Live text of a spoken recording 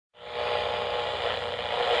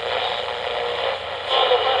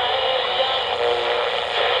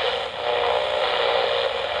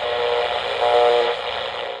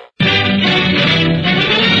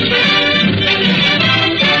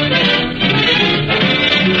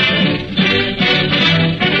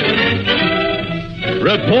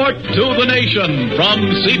Report to the Nation from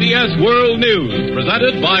CBS World News,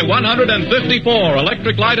 presented by 154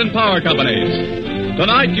 electric light and power companies.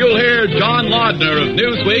 Tonight you'll hear John Laudner of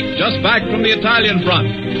Newsweek, just back from the Italian front.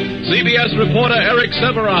 CBS reporter Eric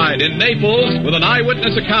Severide in Naples with an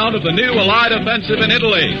eyewitness account of the new Allied offensive in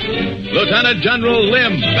Italy. Lieutenant General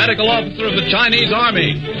Lim, medical officer of the Chinese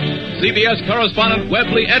Army. CBS correspondent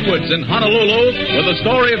Webley Edwards in Honolulu with the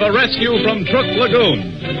story of a rescue from Truk Lagoon.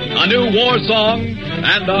 A new war song,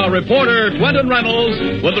 and our reporter Quentin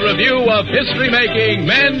Reynolds with a review of history-making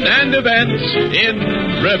men and events in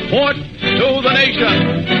Report to the Nation.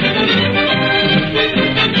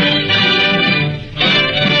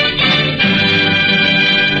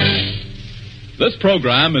 This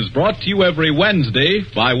program is brought to you every Wednesday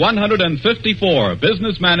by 154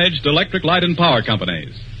 business-managed electric light and power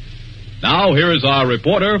companies. Now, here is our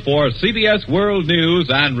reporter for CBS World News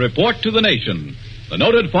and Report to the Nation, the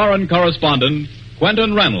noted foreign correspondent,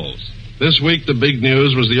 Quentin Reynolds. This week, the big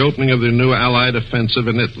news was the opening of the new Allied offensive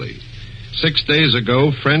in Italy. 6 days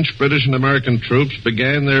ago, French, British, and American troops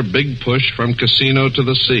began their big push from Cassino to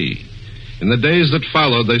the sea. In the days that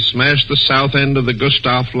followed, they smashed the south end of the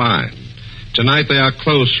Gustav Line. Tonight, they are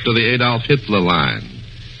close to the Adolf Hitler Line.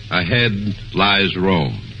 Ahead lies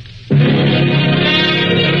Rome.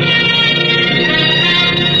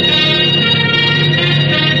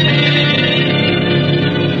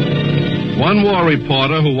 One war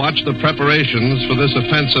reporter who watched the preparations for this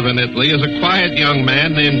offensive in Italy is a quiet young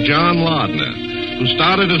man named John Laudner, who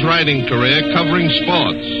started his writing career covering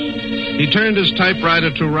sports. He turned his typewriter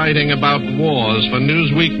to writing about wars for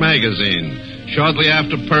Newsweek magazine shortly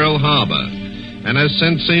after Pearl Harbor, and has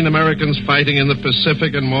since seen Americans fighting in the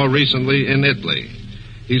Pacific and more recently in Italy.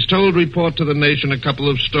 He's told Report to the Nation a couple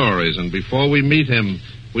of stories, and before we meet him,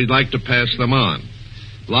 we'd like to pass them on.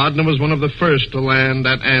 Laudner was one of the first to land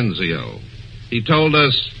at Anzio. He told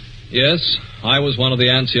us, "Yes, I was one of the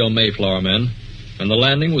Anzio Mayflower men, and the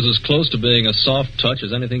landing was as close to being a soft touch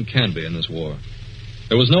as anything can be in this war.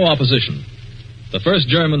 There was no opposition. The first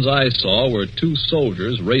Germans I saw were two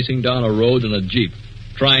soldiers racing down a road in a jeep,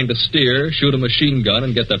 trying to steer, shoot a machine gun,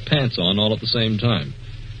 and get their pants on all at the same time.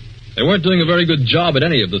 They weren't doing a very good job at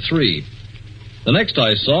any of the three. The next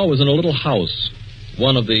I saw was in a little house.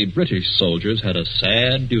 One of the British soldiers had a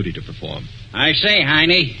sad duty to perform." I say,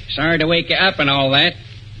 Heine, sorry to wake you up and all that,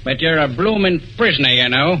 but you're a bloomin' prisoner, you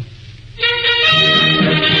know.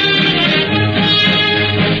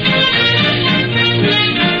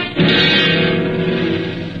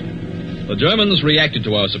 The Germans reacted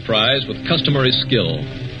to our surprise with customary skill,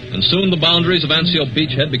 and soon the boundaries of Anzio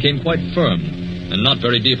beachhead became quite firm, and not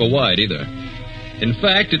very deep or wide either. In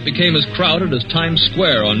fact, it became as crowded as Times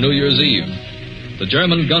Square on New Year's Eve. The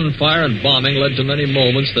German gunfire and bombing led to many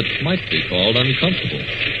moments that might be called uncomfortable.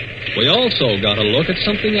 We also got a look at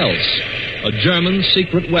something else, a German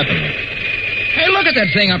secret weapon. Hey, look at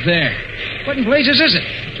that thing up there. What in blazes is it?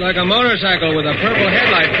 It's like a motorcycle with a purple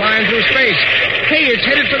headlight flying through space. Hey, it's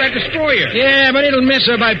headed for that destroyer. Yeah, but it'll miss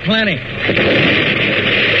her by plenty.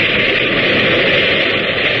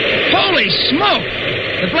 Holy smoke!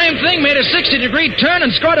 The blame thing made a 60-degree turn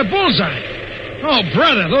and scored a bullseye. Oh,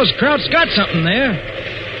 brother, those Krauts got something there.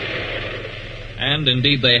 And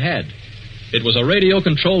indeed they had. It was a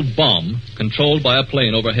radio-controlled bomb controlled by a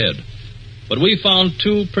plane overhead. But we found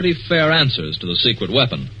two pretty fair answers to the secret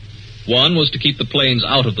weapon. One was to keep the planes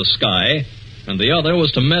out of the sky, and the other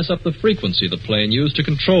was to mess up the frequency the plane used to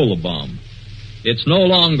control the bomb. It's no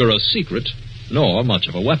longer a secret, nor much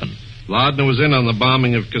of a weapon. Laudner was in on the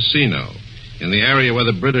bombing of Cassino, in the area where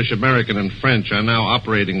the British, American, and French are now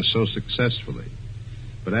operating so successfully.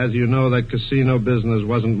 But as you know, that Cassino business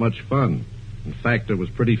wasn't much fun. In fact, it was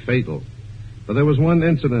pretty fatal. But there was one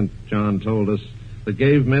incident, John told us, that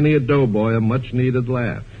gave many a doughboy a much-needed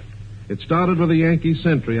laugh. It started with a Yankee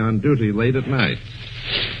sentry on duty late at night.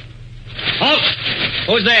 Halt!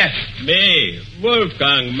 Who's there? Me,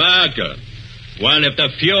 Wolfgang Marker, one of the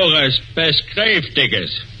Führer's best grave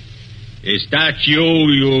diggers. Is that you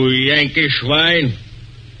Yankee swine?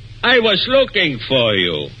 I was looking for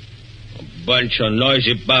you. A bunch of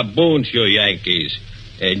noisy baboons, you Yankees.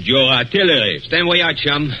 And your artillery. Stand where you are,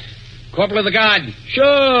 chum. Corporal of the Guard.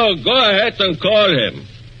 Sure, go ahead and call him.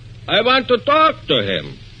 I want to talk to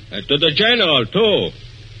him. And to the general, too.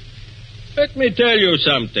 Let me tell you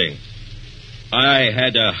something. I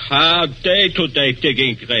had a hard day today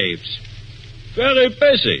digging graves. Very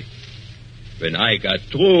busy. When I got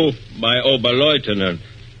through, my Oberleutnant,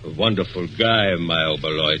 a wonderful guy, my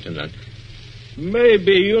Oberleutnant.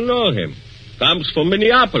 Maybe you know him. Comes from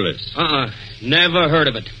Minneapolis. Never heard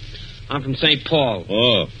of it. I'm from St. Paul.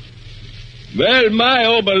 Oh. Well, my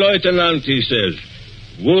Oberleutnant, he says,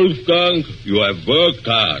 Wolfgang, you have worked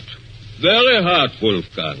hard. Very hard,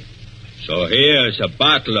 Wolfgang. So here's a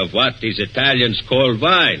bottle of what these Italians call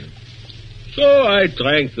wine. So I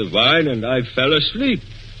drank the wine and I fell asleep.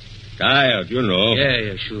 Tired, you know.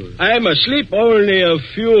 Yeah, sure. I'm asleep only a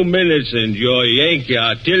few minutes and your Yankee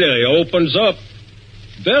artillery opens up.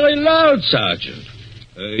 Very loud, Sergeant.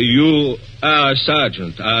 You are a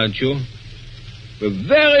sergeant, aren't you?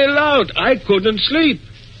 Very loud. I couldn't sleep.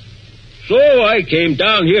 So I came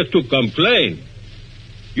down here to complain.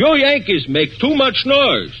 You Yankees make too much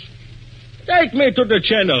noise. Take me to the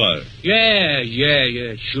general.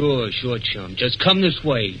 Yeah, sure, chum. Just come this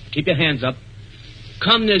way. Keep your hands up.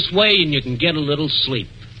 Come this way and you can get a little sleep.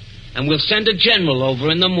 And we'll send a general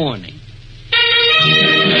over in the morning.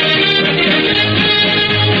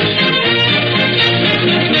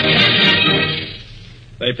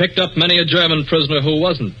 They picked up many a German prisoner who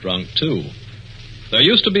wasn't drunk, too. There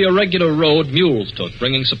used to be a regular road mules took,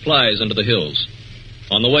 bringing supplies into the hills.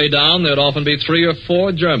 On the way down, there'd often be 3 or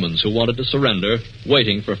 4 Germans who wanted to surrender,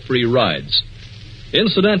 waiting for free rides.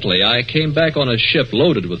 Incidentally, I came back on a ship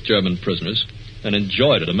loaded with German prisoners and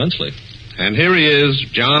enjoyed it immensely. And here he is,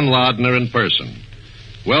 John Lodner in person.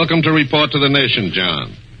 Welcome to Report to the Nation,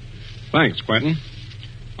 John. Thanks, Quentin.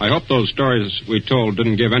 I hope those stories we told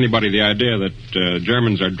didn't give anybody the idea that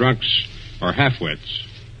Germans are drunks or half-wits.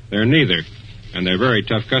 They're neither, and they're very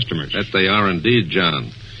tough customers. That they are indeed,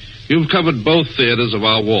 John. You've covered both theaters of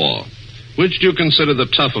our war. Which do you consider the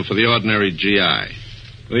tougher for the ordinary GI?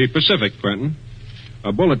 The Pacific, Quentin.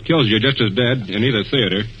 A bullet kills you just as dead in either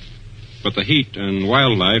theater, but the heat and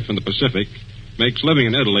wildlife in the Pacific makes living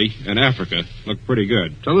in Italy and Africa look pretty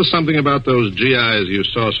good. Tell us something about those GIs you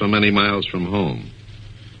saw so many miles from home.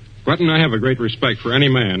 Quentin, I have a great respect for any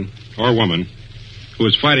man or woman who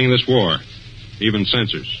is fighting this war, even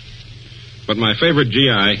censors. But my favorite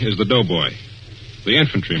GI is the doughboy, the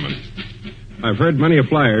infantryman. I've heard many a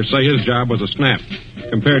flyer say his job was a snap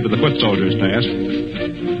compared to the foot soldier's task.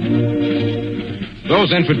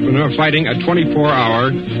 Those infantrymen are fighting a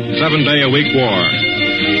 24-hour, 7-day-a-week war.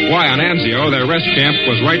 Why, on Anzio, their rest camp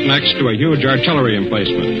was right next to a huge artillery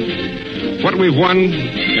emplacement. What we've won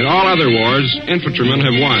in all other wars, infantrymen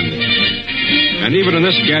have won. And even in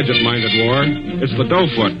this gadget-minded war, it's the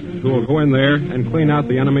doughfoot who will go in there and clean out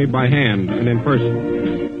the enemy by hand and in person.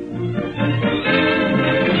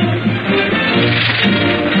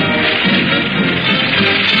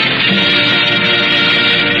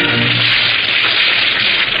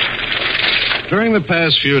 During the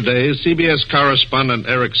past few days, CBS correspondent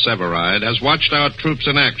Eric Sevareid has watched our troops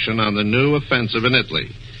in action on the new offensive in Italy.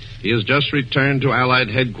 He has just returned to Allied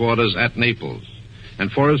headquarters at Naples.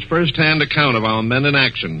 And for his first-hand account of our men in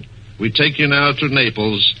action, we take you now to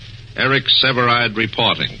Naples. Eric Sevareid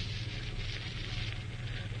reporting.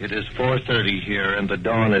 It is 4:30 here, and the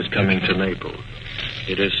dawn is coming to Naples.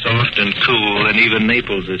 It is soft and cool, and even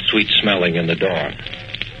Naples is sweet-smelling in the dawn.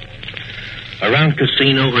 Around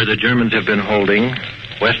Cassino, where the Germans have been holding,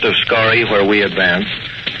 west of Scari, where we advance,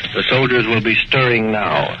 the soldiers will be stirring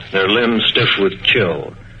now, their limbs stiff with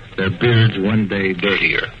chill, their beards one day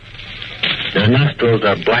dirtier. Their nostrils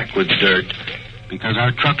are black with dirt, because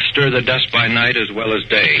our trucks stir the dust by night as well as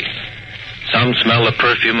day. Some smell the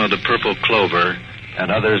perfume of the purple clover,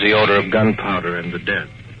 and others the odor of gunpowder and the dead.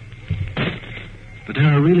 But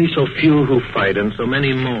there are really so few who fight, and so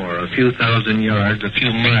many more, a few thousand yards, a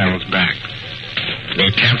few miles back.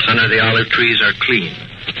 Their camps under the olive trees are clean.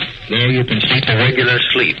 There you can sleep a regular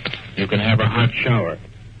sleep. You can have a hot shower.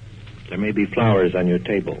 There may be flowers on your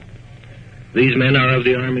table. These men are of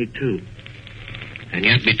the army, too. And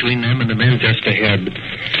yet between them and the men just ahead,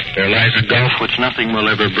 there lies a gulf which nothing will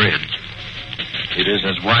ever bridge. It is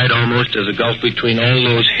as wide almost as a gulf between all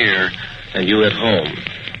those here and you at home,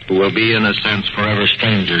 who will be, in a sense, forever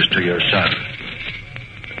strangers to your son.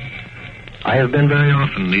 I have been very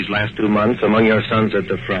often these last 2 months among your sons at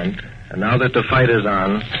the front, and now that the fight is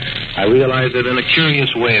on, I realize that in a curious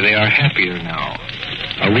way they are happier now.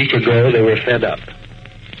 A week ago, they were fed up.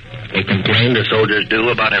 They complained, as soldiers do,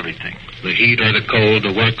 about everything. The heat or the cold,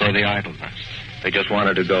 the work or the idleness. They just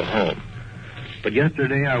wanted to go home. But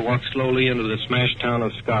yesterday I walked slowly into the smashed town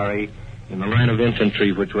of Scari in the line of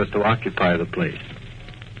infantry which was to occupy the place.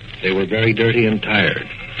 They were very dirty and tired,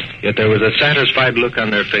 yet there was a satisfied look on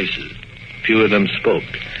their faces. Few of them spoke.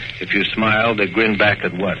 If you smiled, they grinned back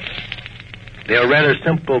at once. They are rather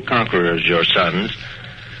simple conquerors, your sons.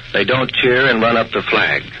 They don't cheer and run up the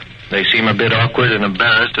flag. They seem a bit awkward and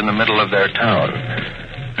embarrassed in the middle of their town.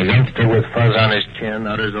 A youngster with fuzz on his chin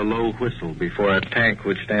utters a low whistle before a tank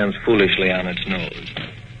which stands foolishly on its nose.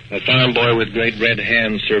 A farm boy with great red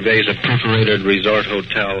hands surveys a perforated resort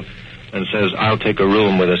hotel and says, I'll take a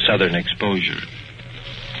room with a southern exposure.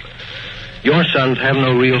 Your sons have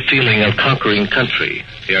no real feeling of conquering country.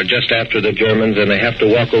 They are just after the Germans, and they have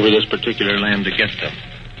to walk over this particular land to get them.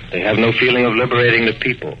 They have no feeling of liberating the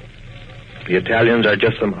people. The Italians are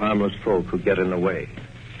just some harmless folk who get in the way.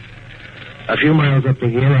 A few miles up the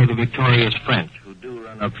hill are the victorious French, who do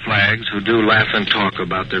run up flags, who do laugh and talk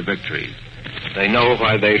about their victories. They know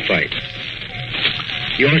why they fight.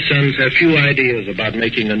 Your sons have few ideas about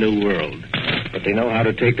making a new world, but they know how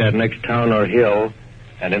to take that next town or hill,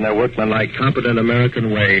 and in their workmanlike, competent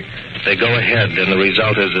American way, they go ahead, and the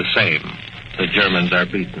result is the same. The Germans are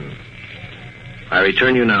beaten. I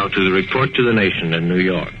return you now to the report to the nation in New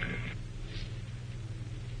York.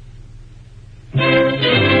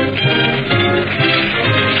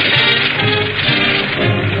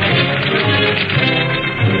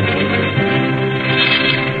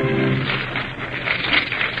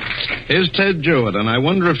 Here's Ted Jewett, and I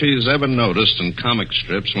wonder if he's ever noticed in comic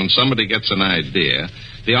strips when somebody gets an idea,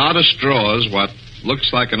 the artist draws what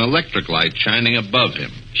looks like an electric light shining above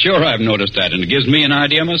him. Sure, I've noticed that, and it gives me an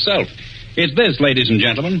idea myself. It's this, ladies and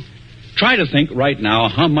gentlemen. Try to think right now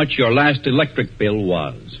how much your last electric bill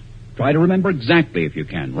was. Try to remember exactly, if you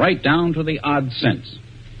can, right down to the odd cents.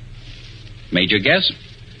 Made your guess?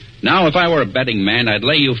 Now, if I were a betting man, I'd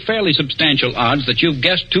lay you fairly substantial odds that you've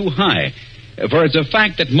guessed too high. For it's a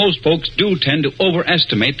fact that most folks do tend to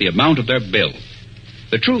overestimate the amount of their bill.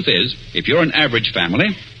 The truth is, if you're an average family,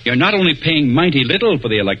 you're not only paying mighty little for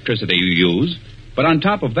the electricity you use, but on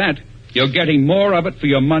top of that, you're getting more of it for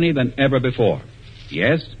your money than ever before.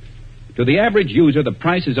 Yes, to the average user, the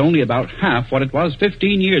price is only about half what it was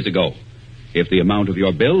 15 years ago. If the amount of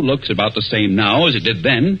your bill looks about the same now as it did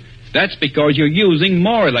then, that's because you're using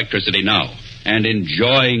more electricity now and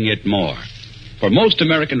enjoying it more. For most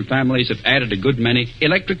American families have added a good many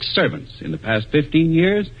electric servants in the past 15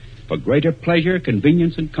 years for greater pleasure,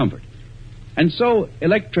 convenience, and comfort. And so,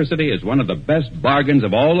 electricity is one of the best bargains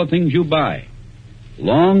of all the things you buy.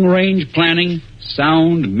 Long-range planning,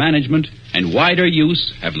 sound management, and wider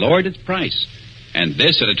use have lowered its price. And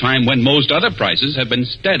this at a time when most other prices have been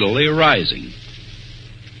steadily rising.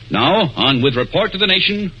 Now, on with Report to the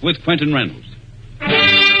Nation with Quentin Reynolds.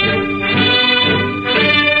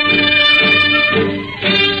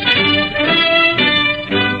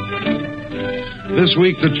 This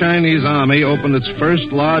week, the Chinese Army opened its first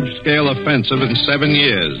large-scale offensive in 7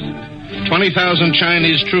 years. 20,000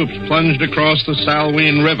 Chinese troops plunged across the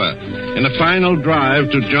Salween River in a final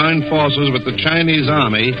drive to join forces with the Chinese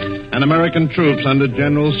Army and American troops under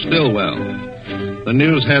General Stilwell. The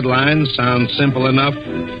news headlines sound simple enough,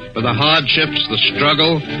 but the hardships, the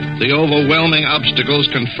struggle, the overwhelming obstacles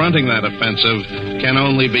confronting that offensive can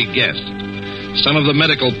only be guessed. Some of the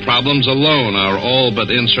medical problems alone are all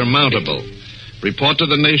but insurmountable. Report to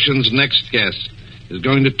the Nation's next guest is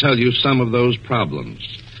going to tell you some of those problems.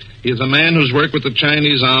 He is a man whose work with the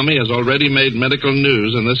Chinese Army has already made medical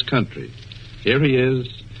news in this country. Here he is,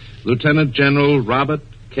 Lieutenant General Robert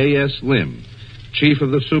K.S. Lim, Chief of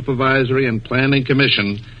the Supervisory and Planning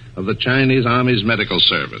Commission of the Chinese Army's Medical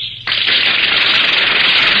Service.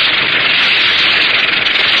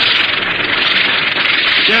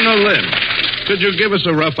 General Lim, could you give us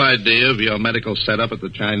a rough idea of your medical setup at the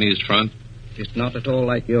Chinese front? It's not at all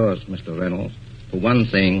like yours, Mr. Reynolds. For one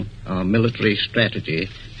thing, our military strategy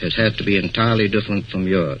has had to be entirely different from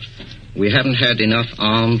yours. We haven't had enough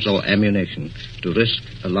arms or ammunition to risk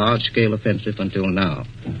a large-scale offensive until now.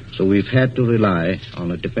 So we've had to rely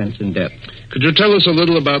on a defense in depth. Could you tell us a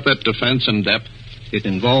little about that defense in depth? It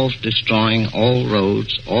involves destroying all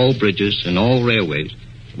roads, all bridges, and all railways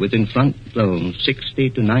within front zones 60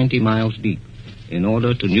 to 90 miles deep in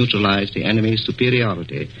order to neutralize the enemy's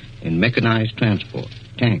superiority in mechanized transport,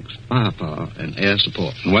 tanks, firepower, and air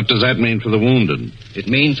support. And what does that mean for the wounded? It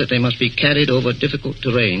means that they must be carried over difficult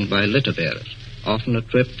terrain by litter bearers. Often a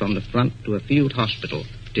trip from the front to a field hospital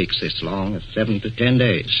takes as long as 7 to 10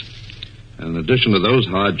 days. And in addition to those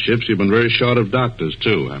hardships, you've been very short of doctors,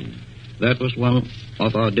 too, haven't you? That was one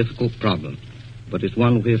of our difficult problems, but it's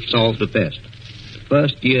one we have solved at best. The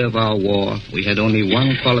first year of our war, we had only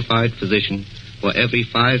one qualified physician for every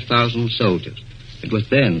 5,000 soldiers. It was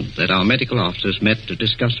then that our medical officers met to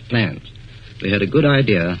discuss plans. They had a good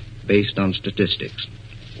idea based on statistics.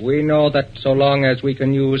 We know that so long as we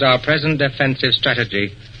can use our present defensive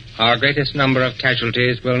strategy, our greatest number of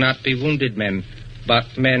casualties will not be wounded men, but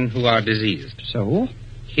men who are diseased. So?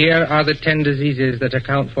 Here are the 10 diseases that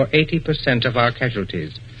account for 80% of our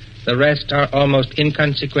casualties. The rest are almost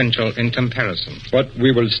inconsequential in comparison. But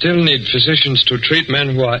we will still need physicians to treat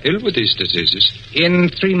men who are ill with these diseases. In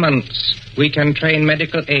 3 months, we can train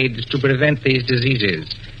medical aides to prevent these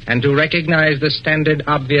diseases. and to recognize the standard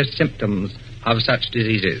obvious symptoms of such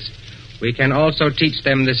diseases. We can also teach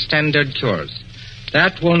them the standard cures.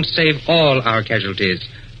 That won't save all our casualties,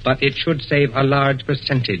 but it should save a large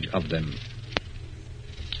percentage of them.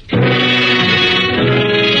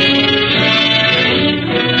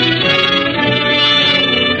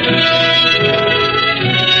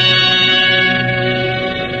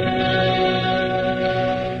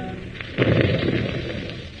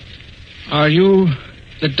 Are you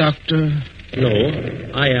the doctor?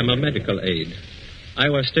 No, I am a medical aide. I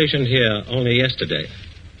was stationed here only yesterday.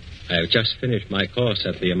 I have just finished my course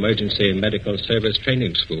at the Emergency Medical Service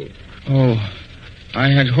Training School. Oh, I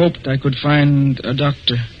had hoped I could find a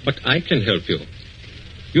doctor. But I can help you.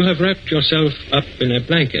 You have wrapped yourself up in a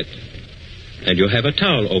blanket, and you have a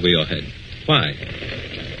towel over your head. Why?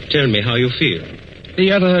 Tell me how you feel.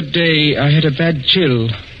 The other day, I had a bad chill.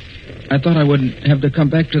 I thought I would have to come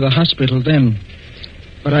back to the hospital then.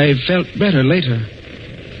 But I felt better later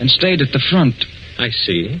and stayed at the front. I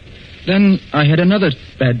see. Then I had another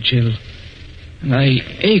bad chill, and I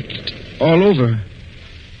ached all over.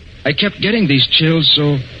 I kept getting these chills,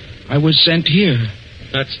 so I was sent here.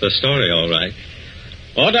 That's the story, all right.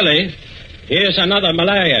 Orderly, here's another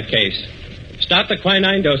malaria case. Start the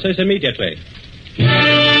quinine doses immediately.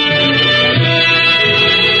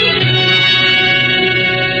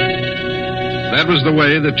 That was the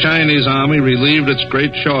way the Chinese army relieved its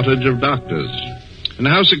great shortage of doctors. And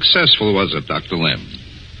how successful was it, Dr. Lim?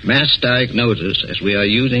 Mass diagnosis, as we are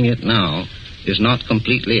using it now, is not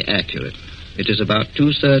completely accurate. It is about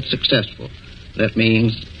 2/3 successful. That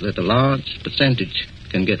means that a large percentage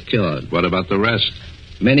can get cured. What about the rest?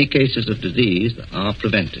 Many cases of disease are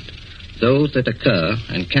prevented. Those that occur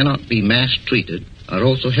and cannot be mass treated are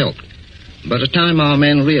also helped. By the time our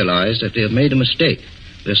men realize that they have made a mistake,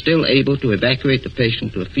 they're still able to evacuate the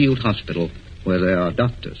patient to a field hospital where there are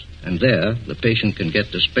doctors. And there, the patient can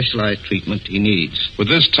get the specialized treatment he needs. With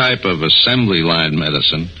this type of assembly line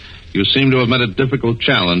medicine, you seem to have met a difficult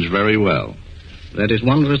challenge very well. That is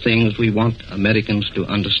one of the things we want Americans to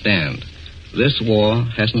understand. This war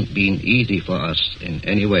hasn't been easy for us in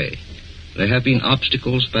any way. There have been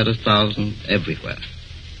obstacles by the thousand everywhere.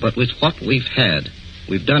 But with what we've had,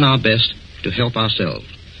 we've done our best to help ourselves.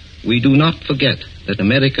 We do not forget that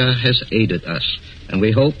America has aided us, and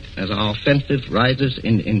we hope as our offensive rises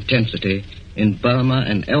in intensity in Burma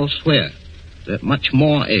and elsewhere that much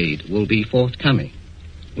more aid will be forthcoming.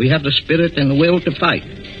 We have the spirit and the will to fight.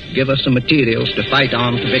 Give us the materials to fight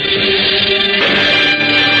on to victory.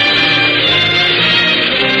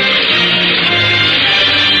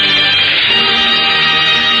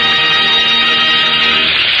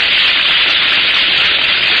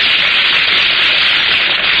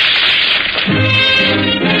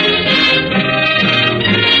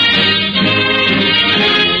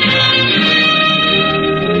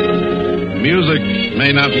 Music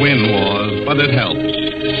may not win wars, but it helps.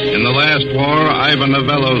 In the last war, Ivan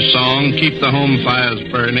Novello's song, Keep the Home Fires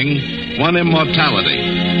Burning, won immortality.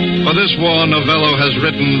 For this war, Novello has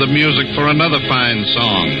written the music for another fine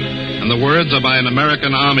song, and the words are by an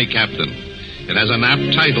American Army captain. It has an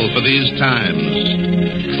apt title for these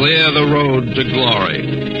times, Clear the Road to Glory.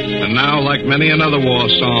 And now, like many another war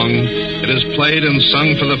song, it is played and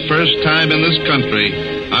sung for the first time in this country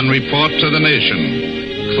on Report to the Nation.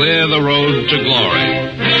 Clear the road to glory.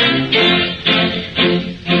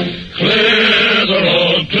 Clear the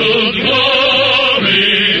road to glory.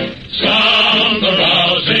 Sound the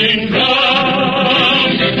rousing drum.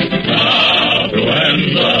 Now to end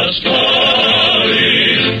the story.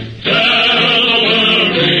 Tell the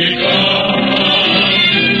world we come.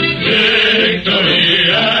 Victory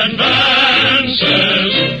advances.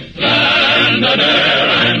 Land and air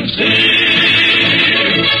and sea.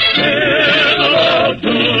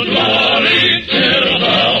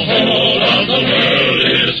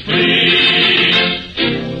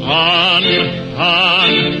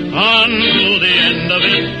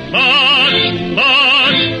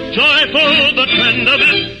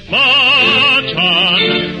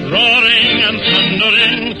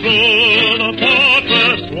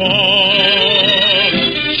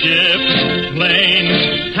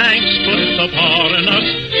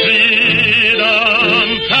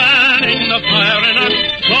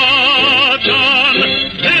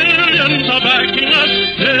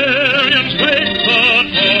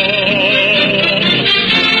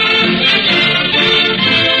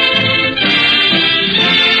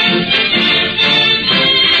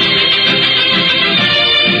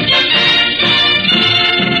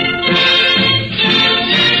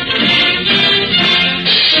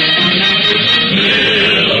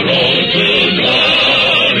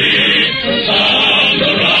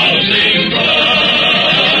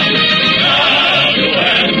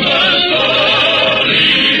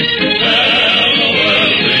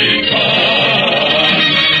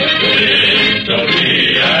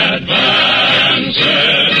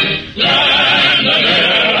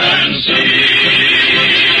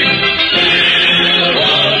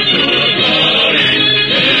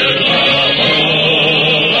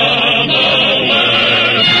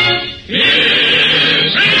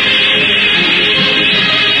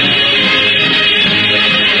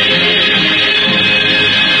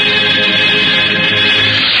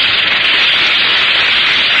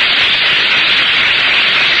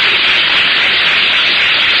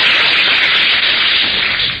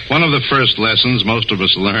 One of the first lessons most of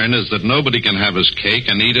us learn is that nobody can have his cake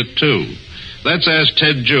and eat it too. Let's ask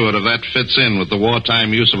Ted Jewett if that fits in with the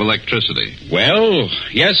wartime use of electricity. Well,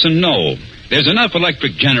 yes and no. There's enough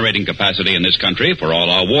electric generating capacity in this country for all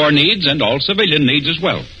our war needs and all civilian needs as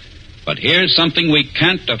well. But here's something we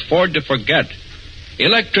can't afford to forget.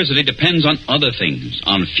 Electricity depends on other things,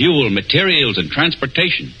 on fuel, materials, and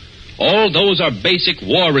transportation. All those are basic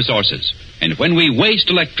war resources. And when we waste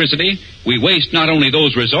electricity, we waste not only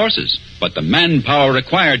those resources, but the manpower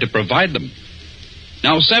required to provide them.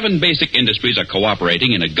 Now, 7 basic industries are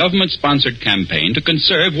cooperating in a government-sponsored campaign to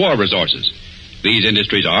conserve war resources. These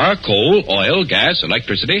industries are coal, oil, gas,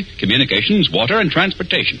 electricity, communications, water, and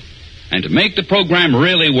transportation. And to make the program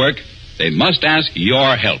really work, they must ask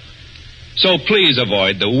your help. So please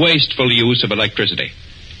avoid the wasteful use of electricity.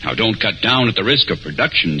 Now, don't cut down at the risk of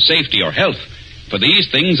production, safety, or health, for these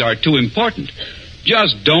things are too important.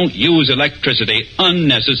 Just don't use electricity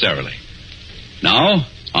unnecessarily. Now,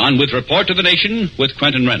 on with Report to the Nation with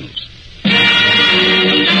Quentin Reynolds.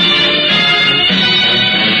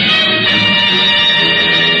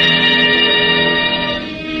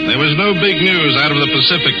 There was no big news out of the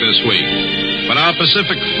Pacific this week, but our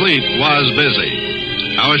Pacific Fleet was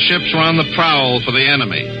busy. Our ships were on the prowl for the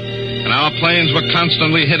enemy, and our planes were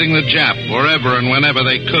constantly hitting the Jap wherever and whenever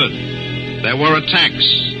they could. There were attacks,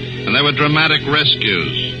 and there were dramatic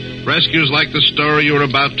rescues. Rescues like the story you're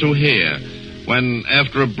about to hear, when,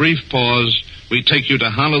 after a brief pause, we take you to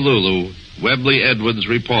Honolulu, Webley Edwards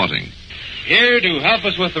reporting. Here to help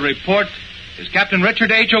us with the report is Captain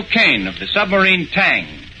Richard H. O'Kane of the submarine Tang.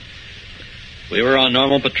 We were on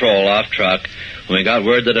normal patrol off truck when we got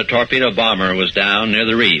word that a torpedo bomber was down near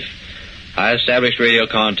the reef. I established radio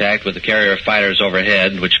contact with the carrier fighters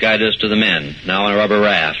overhead, which guided us to the men, now on a rubber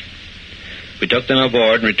raft. We took them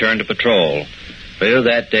aboard and returned to patrol. Later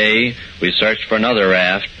that day, we searched for another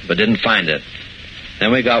raft, but didn't find it.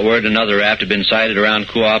 Then we got word another raft had been sighted around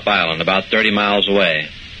Kuop Island, about 30 miles away.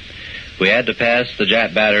 We had to pass the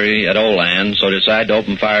Jap battery at Olan, so decided to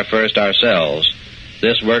open fire first ourselves.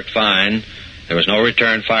 This worked fine. There was no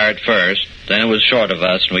return fire at first. Then it was short of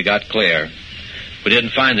us, and we got clear. We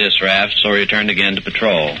didn't find this raft, so we returned again to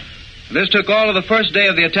patrol. This took all of the first day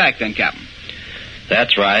of the attack, then, Captain?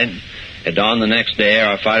 That's right. At dawn the next day,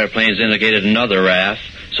 our fighter planes indicated another raft,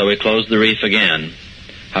 so we closed the reef again.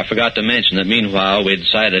 I forgot to mention that meanwhile we'd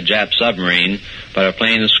sighted a Jap submarine, but our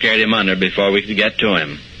planes scared him under before we could get to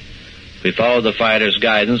him. We followed the fighter's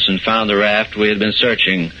guidance and found the raft we had been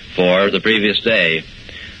searching for the previous day.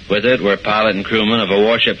 With it were pilot and crewmen of a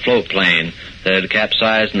warship float plane that had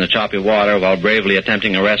capsized in the choppy water while bravely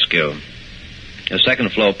attempting a rescue. A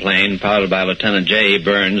second float plane, piloted by Lieutenant J.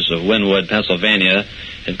 Burns of Wynwood, Pennsylvania,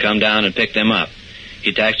 had come down and picked them up.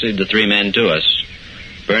 He taxied the 3 men to us.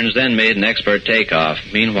 Burns then made an expert takeoff.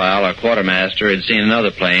 Meanwhile, our quartermaster had seen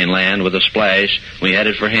another plane land with a splash. We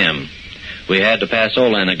headed for him. We had to pass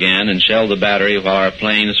Olan again and shelled the battery while our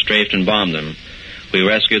planes strafed and bombed them. We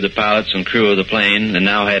rescued the pilots and crew of the plane and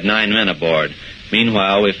now had 9 men aboard.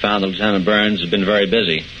 Meanwhile, we found that Lieutenant Burns had been very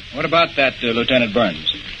busy. What about that, Lieutenant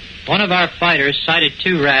Burns? One of our fighters sighted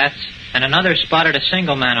 2 rafts, and another spotted a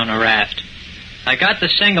single man on a raft. I got the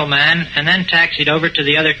single man and then taxied over to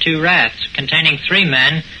the other 2 rafts, containing 3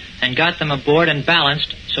 men, and got them aboard and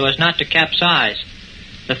balanced so as not to capsize.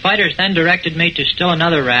 The fighters then directed me to still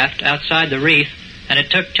another raft outside the reef, and it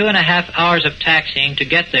took 2.5 hours of taxiing to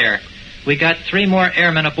get there. We got 3 more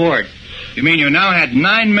airmen aboard. You mean you now had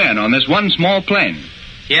 9 men on this one small plane?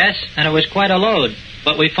 Yes, and it was quite a load.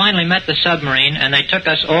 But we finally met the submarine, and they took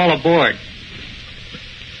us all aboard.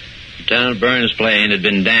 Lieutenant Burns' plane had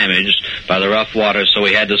been damaged by the rough water, so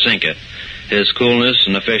we had to sink it. His coolness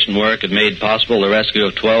and efficient work had made possible the rescue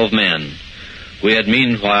of 12 men. We had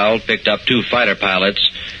meanwhile picked up 2 fighter pilots,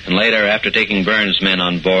 and later, after taking Burns' men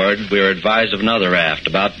on board, we were advised of another raft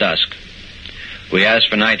about dusk. We asked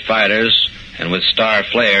for night fighters, and with star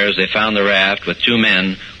flares, they found the raft with 2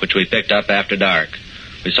 men, which we picked up after dark.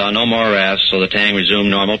 We saw no more rafts, so the Tang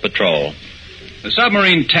resumed normal patrol. The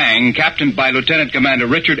submarine Tang, captained by Lieutenant Commander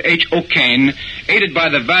Richard H. O'Kane, aided by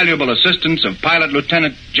the valuable assistance of Pilot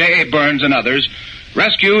Lieutenant J.A. Burns and others,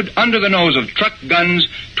 rescued under the nose of truck guns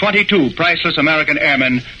 22 priceless American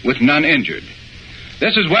airmen with none injured.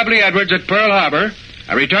 This is Webley Edwards at Pearl Harbor.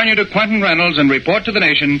 I return you to Quentin Reynolds and report to the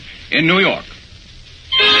nation in New York.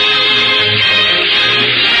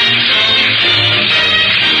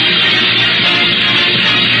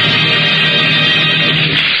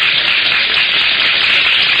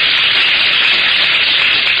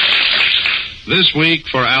 This week,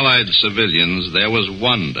 for Allied civilians, there was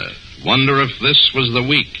wonder. Wonder if this was the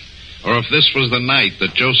week, or if this was the night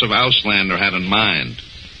that Joseph Auslander had in mind.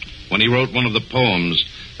 when he wrote one of the poems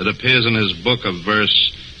that appears in his book of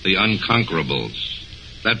verse, The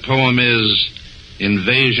Unconquerables. That poem is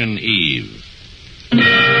Invasion Eve.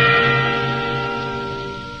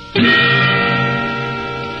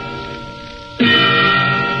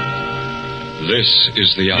 This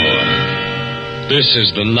is the hour. This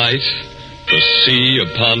is the night, the sea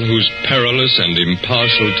upon whose perilous and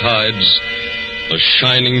impartial tides the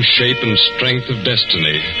shining shape and strength of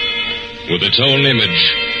destiny, with its own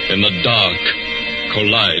image in the dark,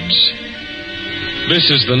 collides.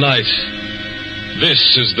 This is the night. This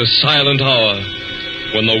is the silent hour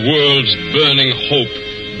when the world's burning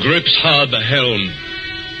hope grips hard the helm,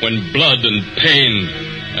 when blood and pain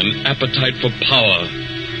and appetite for power,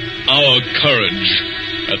 our courage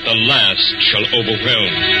at the last shall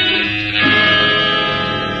overwhelm.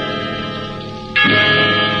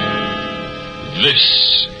 This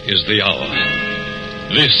is the hour.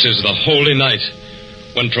 This is the holy night,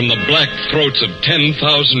 when from the black throats of 10,000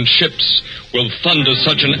 ships will thunder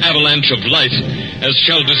such an avalanche of light as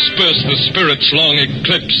shall disperse the spirit's long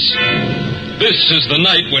eclipse. This is the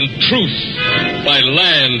night when truth, by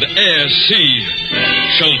land, air, sea,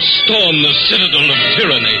 shall storm the citadel of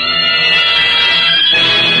tyranny.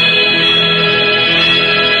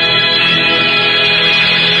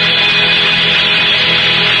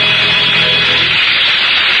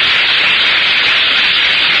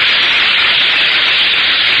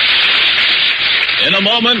 In a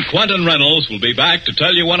moment, Quentin Reynolds will be back to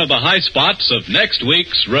tell you one of the high spots of next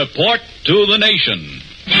week's Report to the Nation.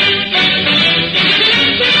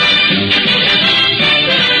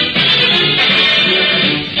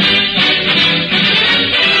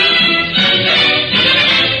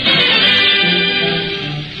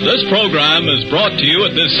 This program is brought to you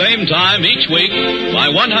at this same time each week by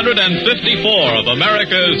 154 of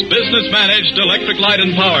America's business-managed electric light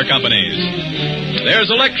and power companies.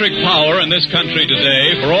 There's electric power in this country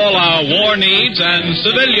today for all our war needs and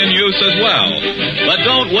civilian use as well. But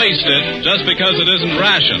don't waste it just because it isn't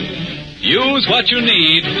rationed. Use what you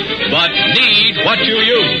need, but need what you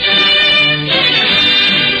use.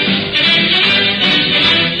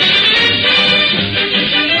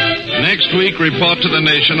 Next week, Report to the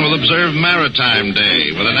Nation will observe Maritime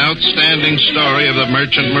Day with an outstanding story of the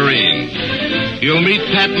merchant marine. You'll meet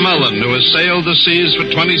Pat Mullen, who has sailed the seas for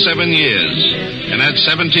 27 years and had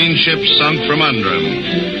 17 ships sunk from under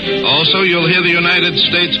him. Also, you'll hear the United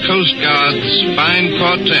States Coast Guard's fine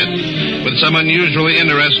quartet with some unusually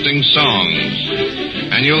interesting songs.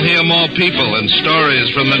 And you'll hear more people and stories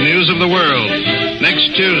from the news of the world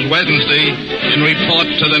next Tuesday, Wednesday, in Report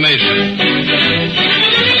to the Nation.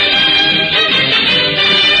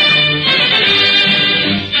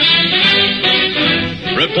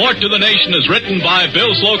 Report to the Nation is written by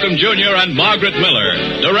Bill Slocum Jr. and Margaret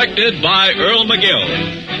Miller, directed by Earl McGill.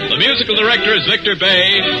 The musical director is Victor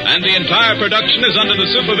Bay, and the entire production is under the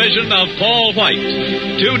supervision of Paul White.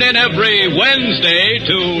 Tune in every Wednesday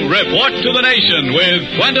to Report to the Nation with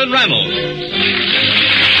Quentin Reynolds.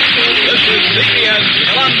 This is CBS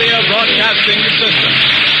Columbia Broadcasting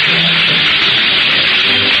System.